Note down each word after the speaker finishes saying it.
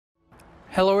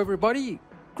Hello everybody,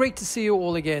 great to see you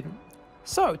all again.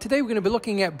 So today we're going to be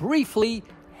looking at briefly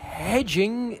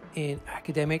hedging in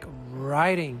academic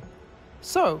writing.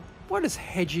 So what does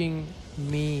hedging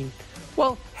mean?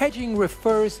 Well, hedging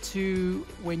refers to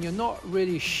when you're not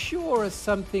really sure of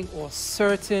something or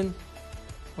certain,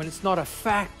 when it's not a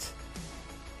fact,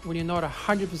 when you're not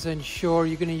 100% sure,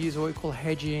 you're going to use what we call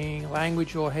hedging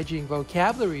language or hedging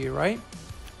vocabulary, right?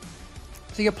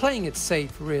 So you're playing it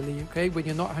safe, really, okay, when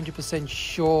you're not 100%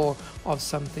 sure of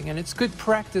something. And it's good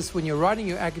practice when you're writing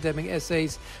your academic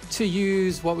essays to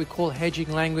use what we call hedging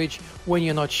language when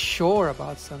you're not sure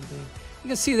about something. You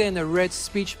can see there in the red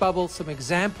speech bubble some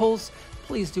examples.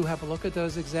 Please do have a look at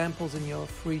those examples in your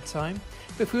free time.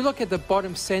 But if we look at the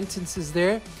bottom sentences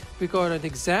there, we've got an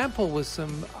example with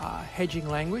some hedging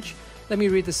language. Let me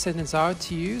read the sentence out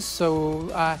to you.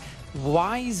 So,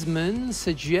 Wiseman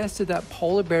suggested that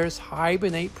polar bears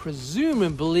hibernate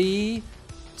presumably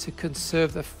to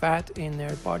conserve the fat in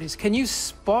their bodies. Can you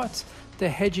spot the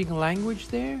hedging language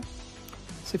there?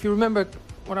 So if you remember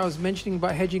what I was mentioning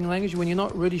about hedging language, when you're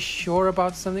not really sure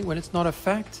about something, when it's not a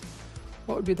fact,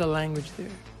 what would be the language there?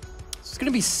 So it's going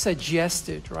to be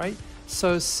suggested, right?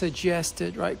 So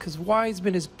suggested, right? Because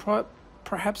Wiseman is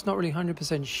perhaps not really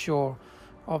 100% sure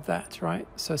of that, right?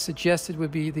 So suggested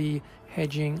would be the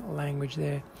hedging language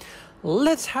there.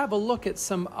 Let's have a look at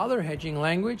some other hedging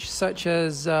language, such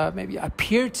as maybe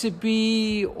appear to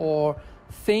be, or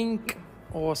think,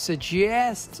 or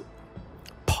suggest,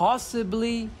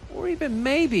 possibly, or even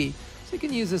maybe. So you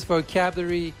can use this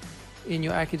vocabulary in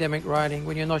your academic writing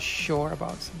when you're not sure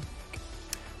about something.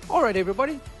 All right,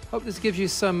 everybody. Hope this gives you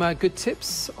some good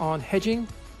tips on hedging.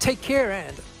 Take care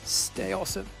and stay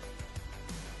awesome.